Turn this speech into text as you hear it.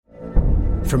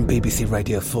From BBC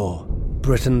Radio 4,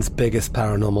 Britain's biggest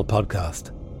paranormal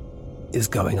podcast is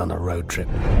going on a road trip.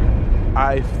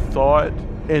 I thought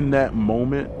in that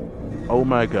moment, oh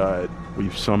my God,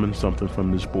 we've summoned something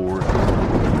from this board.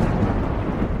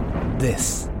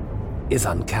 This is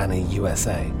Uncanny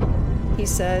USA. He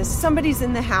says, somebody's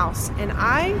in the house, and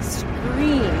I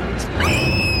screamed.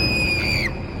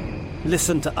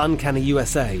 Listen to Uncanny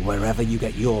USA wherever you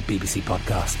get your BBC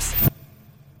podcasts,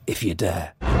 if you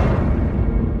dare.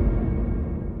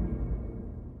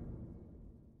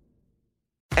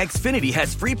 Xfinity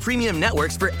has free premium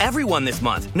networks for everyone this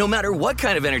month, no matter what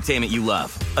kind of entertainment you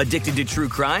love. Addicted to true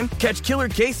crime? Catch killer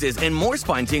cases and more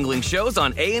spine-tingling shows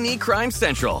on A&E Crime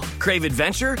Central. Crave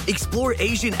adventure? Explore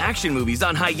Asian action movies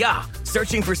on Hi-Ya.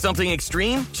 Searching for something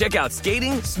extreme? Check out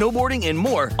skating, snowboarding, and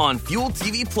more on Fuel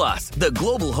TV Plus, the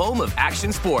global home of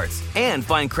action sports. And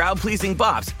find crowd-pleasing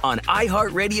bops on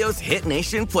iHeartRadio's Hit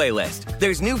Nation playlist.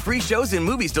 There's new free shows and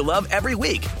movies to love every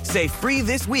week. Say free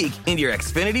this week in your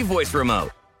Xfinity voice remote.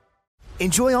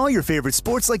 Enjoy all your favorite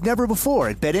sports like never before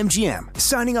at BetMGM.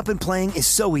 Signing up and playing is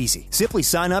so easy. Simply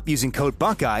sign up using code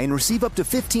Buckeye and receive up to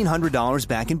 $1,500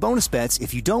 back in bonus bets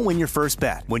if you don't win your first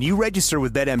bet. When you register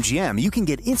with BetMGM, you can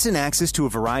get instant access to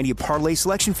a variety of parlay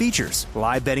selection features,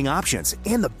 live betting options,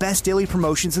 and the best daily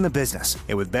promotions in the business.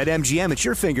 And with BetMGM at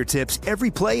your fingertips, every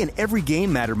play and every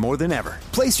game matter more than ever.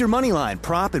 Place your moneyline,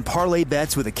 prop, and parlay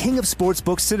bets with the king of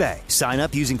sportsbooks today. Sign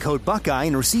up using code Buckeye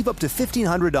and receive up to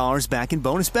 $1,500 back in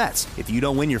bonus bets if you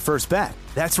don't win your first bet.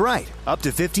 That's right, up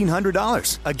to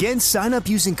 $1,500. Again, sign up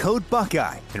using code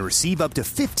Buckeye and receive up to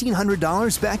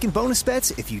 $1,500 back in bonus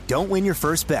bets if you don't win your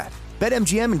first bet.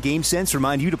 BetMGM and GameSense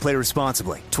remind you to play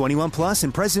responsibly. 21 plus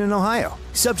and present in Ohio.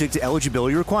 Subject to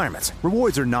eligibility requirements.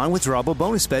 Rewards are non-withdrawable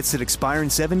bonus bets that expire in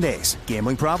 7 days.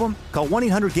 Gambling problem? Call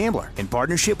 1-800-GAMBLER in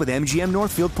partnership with MGM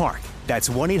Northfield Park. That's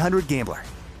 1-800-GAMBLER.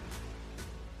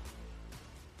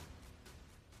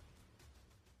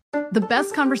 The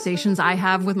best conversations I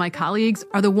have with my colleagues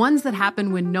are the ones that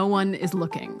happen when no one is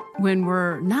looking, when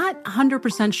we're not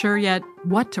 100% sure yet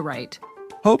what to write.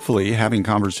 Hopefully, having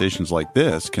conversations like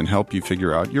this can help you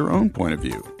figure out your own point of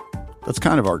view. That's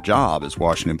kind of our job as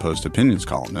Washington Post opinions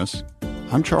columnists.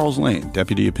 I'm Charles Lane,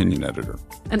 Deputy Opinion Editor.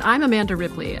 And I'm Amanda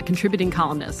Ripley, a contributing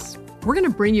columnist. We're going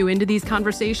to bring you into these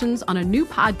conversations on a new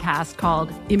podcast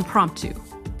called Impromptu.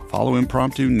 Follow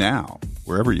Impromptu now,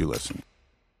 wherever you listen.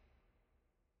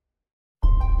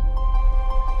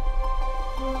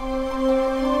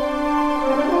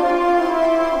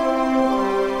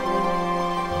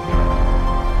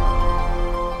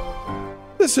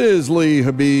 This is Lee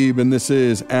Habib, and this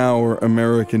is Our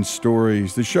American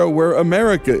Stories, the show where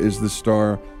America is the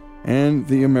star and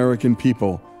the American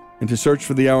people. And to search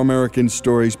for the Our American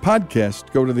Stories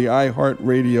podcast, go to the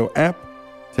iHeartRadio app,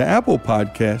 to Apple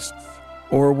Podcasts,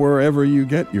 or wherever you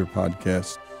get your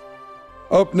podcasts.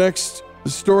 Up next, the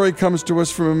story comes to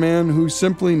us from a man who's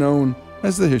simply known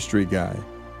as the History Guy.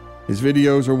 His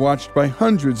videos are watched by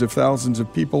hundreds of thousands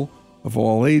of people of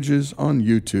all ages on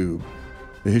YouTube.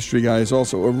 The History Guy is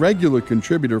also a regular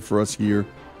contributor for us here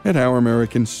at Our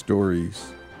American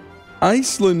Stories.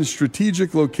 Iceland's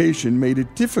strategic location made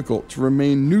it difficult to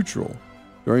remain neutral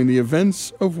during the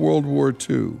events of World War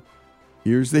II.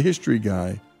 Here's the History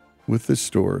Guy with the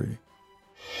story.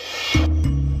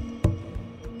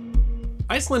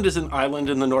 Iceland is an island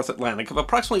in the North Atlantic of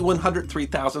approximately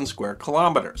 103,000 square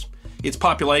kilometers. Its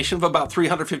population of about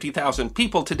 350,000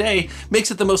 people today makes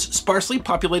it the most sparsely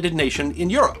populated nation in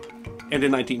Europe. And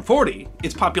in 1940,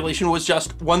 its population was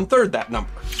just one-third that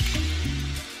number.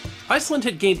 Iceland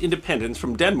had gained independence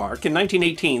from Denmark in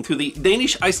 1918 through the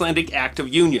Danish-Icelandic Act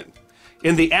of Union.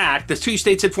 In the act, the two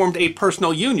states had formed a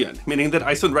personal union, meaning that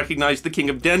Iceland recognized the King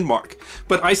of Denmark,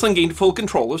 but Iceland gained full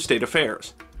control of state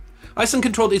affairs. Iceland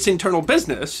controlled its internal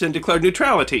business and declared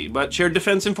neutrality, but shared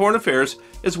defense and foreign affairs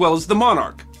as well as the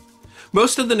monarch.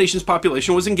 Most of the nation's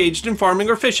population was engaged in farming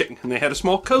or fishing, and they had a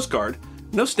small coast guard,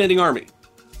 no standing army.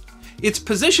 Its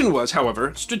position was,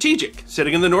 however, strategic.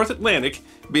 Sitting in the North Atlantic,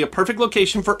 would be a perfect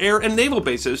location for air and naval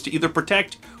bases to either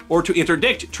protect or to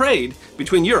interdict trade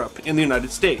between Europe and the United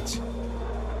States.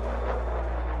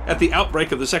 At the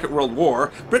outbreak of the Second World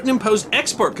War, Britain imposed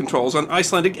export controls on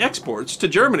Icelandic exports to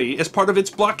Germany as part of its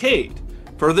blockade,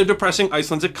 further depressing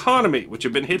Iceland's economy, which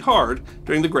had been hit hard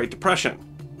during the Great Depression.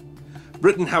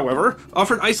 Britain, however,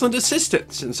 offered Iceland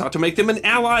assistance and sought to make them an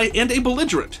ally and a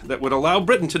belligerent that would allow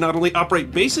Britain to not only operate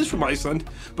bases from Iceland,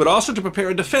 but also to prepare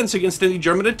a defense against any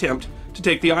German attempt to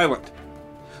take the island.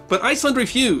 But Iceland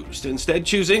refused, instead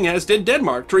choosing, as did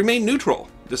Denmark, to remain neutral,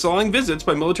 disallowing visits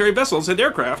by military vessels and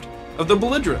aircraft of the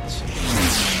belligerents.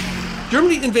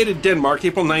 Germany invaded Denmark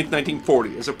April 9,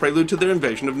 1940, as a prelude to their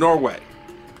invasion of Norway.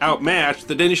 Outmatched,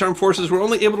 the Danish armed forces were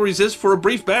only able to resist for a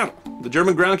brief battle. The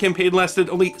German ground campaign lasted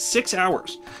only 6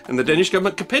 hours, and the Danish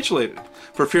government capitulated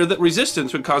for fear that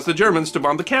resistance would cause the Germans to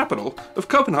bomb the capital of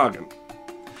Copenhagen.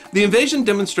 The invasion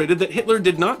demonstrated that Hitler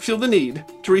did not feel the need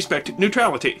to respect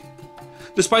neutrality.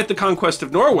 Despite the conquest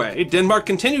of Norway, Denmark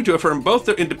continued to affirm both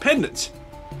their independence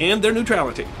and their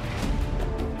neutrality.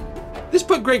 This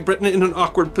put Great Britain in an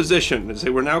awkward position, as they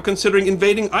were now considering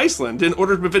invading Iceland in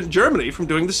order to prevent Germany from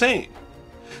doing the same.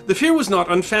 The fear was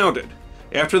not unfounded.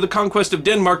 After the conquest of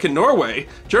Denmark and Norway,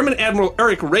 German Admiral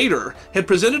Erich Raeder had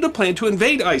presented a plan to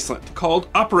invade Iceland called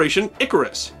Operation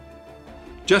Icarus.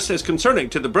 Just as concerning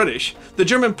to the British, the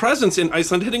German presence in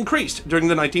Iceland had increased during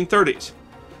the 1930s.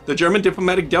 The German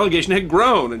diplomatic delegation had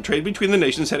grown and trade between the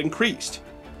nations had increased.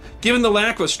 Given the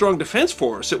lack of a strong defense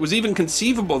force, it was even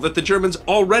conceivable that the Germans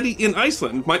already in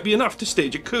Iceland might be enough to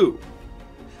stage a coup.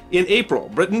 In April,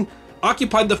 Britain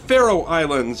occupied the Faroe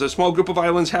Islands, a small group of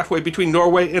islands halfway between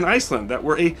Norway and Iceland that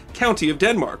were a county of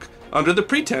Denmark, under the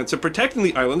pretense of protecting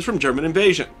the islands from German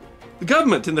invasion. The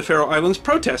government in the Faroe Islands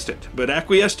protested, but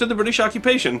acquiesced to the British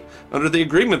occupation under the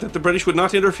agreement that the British would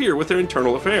not interfere with their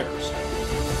internal affairs.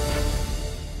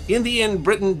 In the end,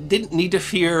 Britain didn't need to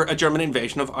fear a German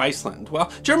invasion of Iceland.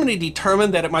 While Germany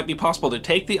determined that it might be possible to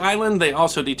take the island, they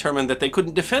also determined that they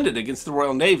couldn't defend it against the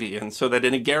Royal Navy, and so that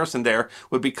any garrison there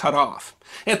would be cut off.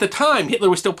 At the time, Hitler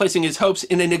was still placing his hopes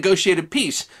in a negotiated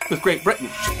peace with Great Britain.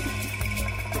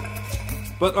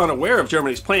 But unaware of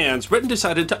Germany's plans, Britain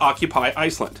decided to occupy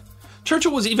Iceland.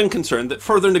 Churchill was even concerned that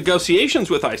further negotiations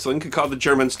with Iceland could cause the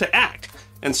Germans to act,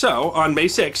 and so, on May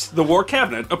 6th, the War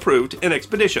Cabinet approved an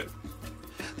expedition.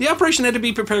 The operation had to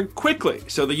be prepared quickly,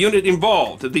 so the unit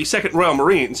involved, the 2nd Royal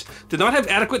Marines, did not have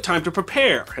adequate time to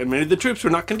prepare, and many of the troops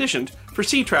were not conditioned for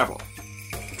sea travel.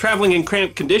 Traveling in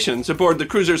cramped conditions aboard the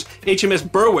cruisers HMS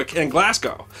Berwick and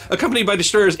Glasgow, accompanied by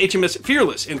destroyers HMS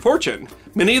Fearless and Fortune,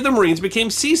 many of the Marines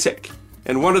became seasick,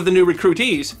 and one of the new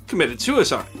recruitees committed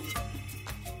suicide.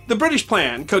 The British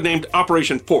plan, codenamed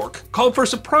Operation Fork, called for a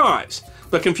surprise,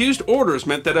 but confused orders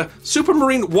meant that a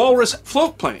Supermarine Walrus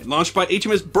float plane launched by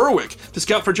HMS Berwick to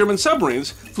scout for German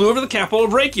submarines flew over the capital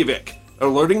of Reykjavik,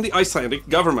 alerting the Icelandic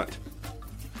government.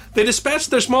 They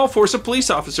dispatched their small force of police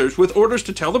officers with orders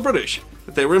to tell the British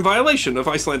that they were in violation of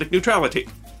Icelandic neutrality.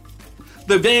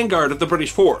 The vanguard of the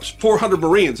British force, 400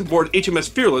 Marines aboard HMS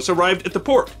Fearless, arrived at the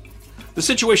port. The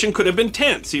situation could have been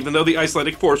tense, even though the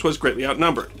Icelandic force was greatly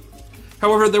outnumbered.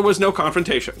 However, there was no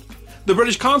confrontation. The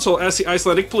British consul asked the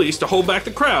Icelandic police to hold back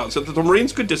the crowd so that the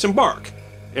Marines could disembark,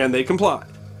 and they complied.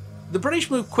 The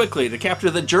British moved quickly to capture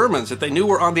the Germans that they knew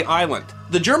were on the island.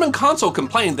 The German consul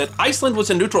complained that Iceland was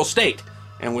a neutral state,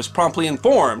 and was promptly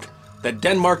informed that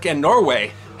Denmark and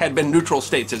Norway had been neutral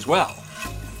states as well.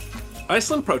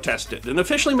 Iceland protested and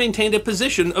officially maintained a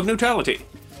position of neutrality.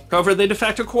 However, they de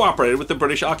facto cooperated with the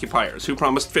British occupiers, who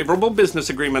promised favorable business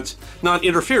agreements,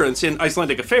 non-interference in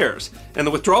Icelandic affairs, and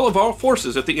the withdrawal of all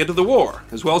forces at the end of the war,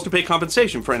 as well as to pay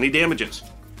compensation for any damages.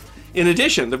 In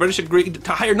addition, the British agreed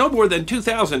to hire no more than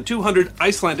 2,200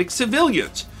 Icelandic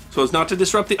civilians, so as not to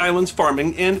disrupt the island's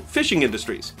farming and fishing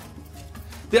industries.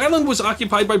 The island was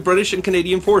occupied by British and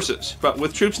Canadian forces, but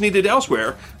with troops needed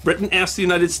elsewhere, Britain asked the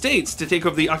United States to take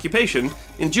over the occupation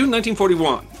in June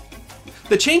 1941.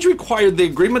 The change required the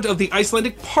agreement of the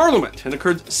Icelandic Parliament and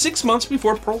occurred 6 months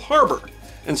before Pearl Harbor,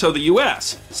 and so the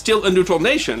US, still a neutral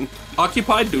nation,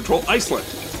 occupied neutral Iceland.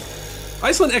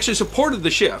 Iceland actually supported the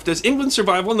shift, as England's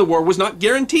survival in the war was not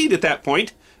guaranteed at that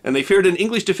point, and they feared an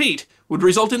English defeat would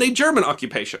result in a German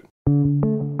occupation.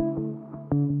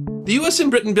 The US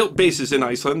and Britain built bases in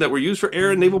Iceland that were used for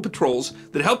air and naval patrols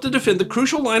that helped to defend the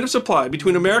crucial line of supply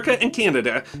between America and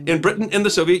Canada and Britain and the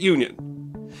Soviet Union.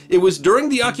 It was during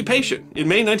the occupation, in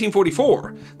May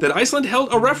 1944, that Iceland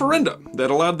held a referendum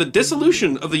that allowed the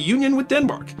dissolution of the union with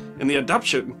Denmark and the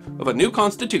adoption of a new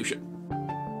constitution.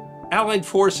 Allied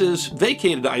forces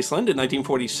vacated Iceland in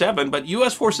 1947, but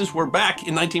US forces were back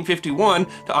in 1951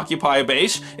 to occupy a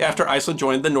base after Iceland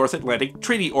joined the North Atlantic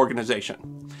Treaty Organization.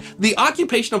 The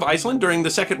occupation of Iceland during the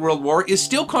Second World War is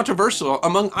still controversial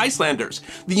among Icelanders.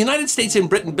 The United States and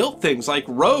Britain built things like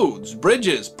roads,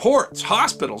 bridges, ports,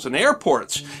 hospitals, and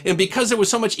airports. And because there was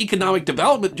so much economic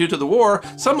development due to the war,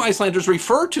 some Icelanders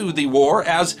refer to the war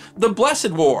as the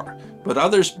Blessed War. But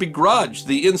others begrudged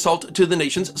the insult to the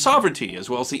nation's sovereignty, as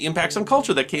well as the impacts on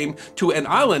culture that came to an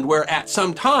island where at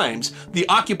some times the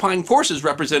occupying forces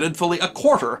represented fully a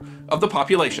quarter of the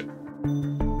population.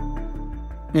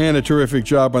 And a terrific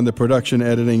job on the production,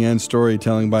 editing, and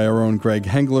storytelling by our own Greg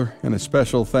Hengler. And a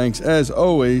special thanks, as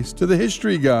always, to the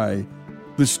history guy.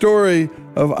 The story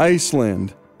of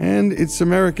Iceland and its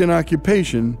American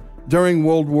occupation during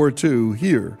World War II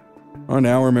here on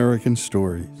Our American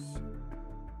Stories.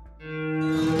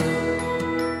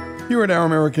 Here at Our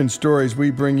American Stories,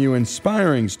 we bring you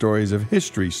inspiring stories of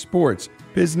history, sports,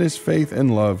 business, faith,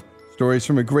 and love. Stories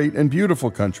from a great and beautiful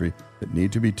country that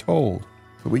need to be told.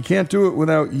 But we can't do it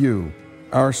without you.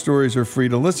 Our stories are free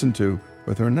to listen to,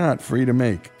 but they're not free to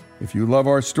make. If you love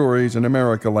our stories in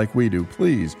America like we do,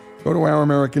 please go to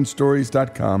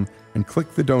ouramericanstories.com and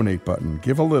click the donate button.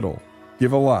 Give a little,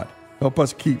 give a lot. Help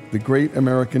us keep the great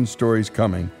American stories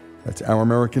coming. That's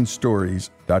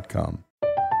ouramericanstories.com.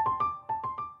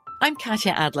 I'm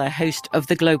Katya Adler, host of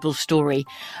The Global Story.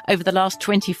 Over the last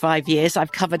 25 years,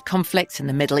 I've covered conflicts in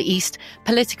the Middle East,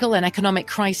 political and economic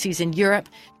crises in Europe,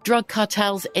 drug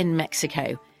cartels in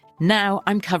Mexico. Now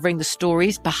I'm covering the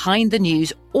stories behind the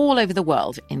news all over the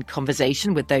world in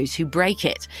conversation with those who break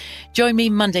it. Join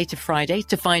me Monday to Friday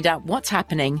to find out what's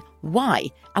happening, why,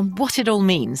 and what it all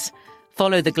means.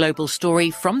 Follow The Global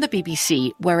Story from the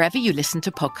BBC wherever you listen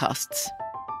to podcasts.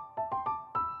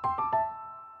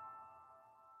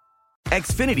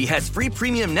 Xfinity has free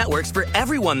premium networks for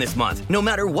everyone this month, no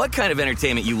matter what kind of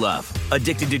entertainment you love.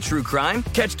 Addicted to true crime?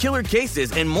 Catch killer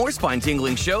cases and more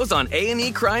spine-tingling shows on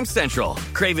A&E Crime Central.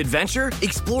 Crave adventure?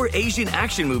 Explore Asian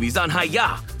action movies on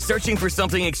Hi-Ya. Searching for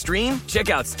something extreme? Check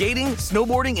out skating,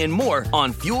 snowboarding, and more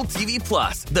on Fuel TV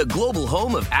Plus, the global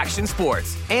home of action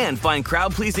sports. And find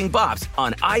crowd-pleasing bops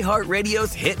on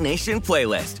iHeartRadio's Hit Nation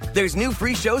playlist. There's new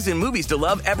free shows and movies to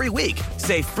love every week.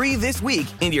 Say free this week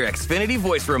in your Xfinity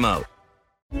voice remote.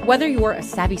 Whether you're a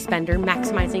savvy spender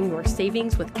maximizing your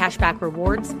savings with cashback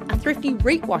rewards, a thrifty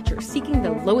rate watcher seeking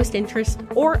the lowest interest,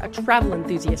 or a travel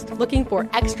enthusiast looking for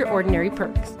extraordinary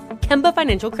perks, Kemba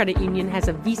Financial Credit Union has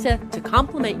a visa to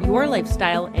complement your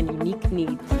lifestyle and unique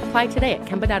needs. Apply today at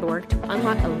Kemba.org to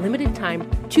unlock a limited time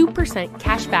 2%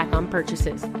 cash back on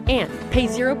purchases and pay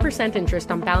 0% interest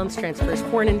on balance transfers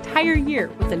for an entire year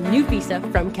with a new visa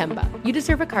from Kemba. You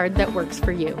deserve a card that works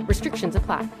for you. Restrictions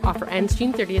apply. Offer ends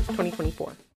June 30th,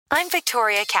 2024. I'm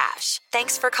Victoria Cash.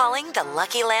 Thanks for calling the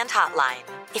Lucky Land Hotline.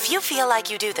 If you feel like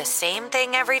you do the same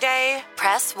thing every day,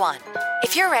 press 1.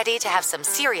 If you're ready to have some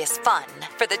serious fun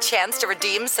for the chance to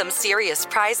redeem some serious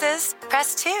prizes,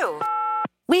 press 2.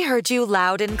 We heard you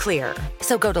loud and clear.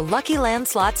 So go to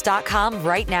LuckyLandSlots.com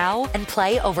right now and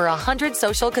play over 100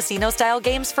 social casino-style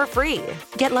games for free.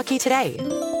 Get lucky today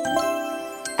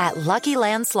at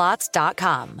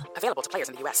LuckyLandSlots.com. Available to players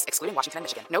in the U.S., excluding Washington and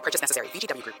Michigan. No purchase necessary.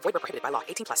 VGW Group. Void where prohibited by law.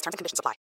 18+. Terms and conditions apply.